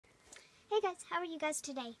guys, how are you guys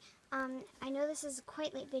today? I know this is a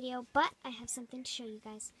quite late video, but I have something to show you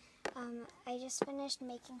guys. I just finished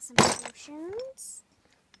making some potions.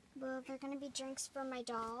 Well, they're going to be drinks for my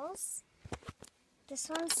dolls. This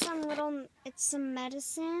one's it's some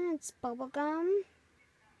medicine, it's bubble gum.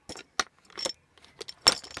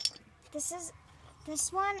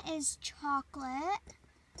 This one is chocolate.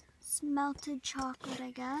 It's melted chocolate,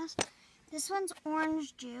 I guess. This one's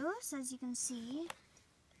orange juice, as you can see.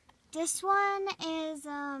 This one is,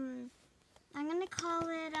 I'm going to call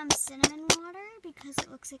it cinnamon water because it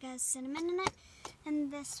looks like it has cinnamon in it. And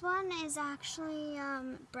this one is actually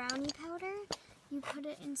brownie powder. You put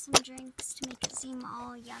it in some drinks to make it seem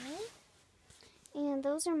all yummy. And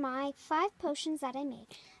those are my 5 potions that I made.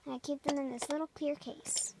 And I keep them in this little clear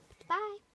case. Bye!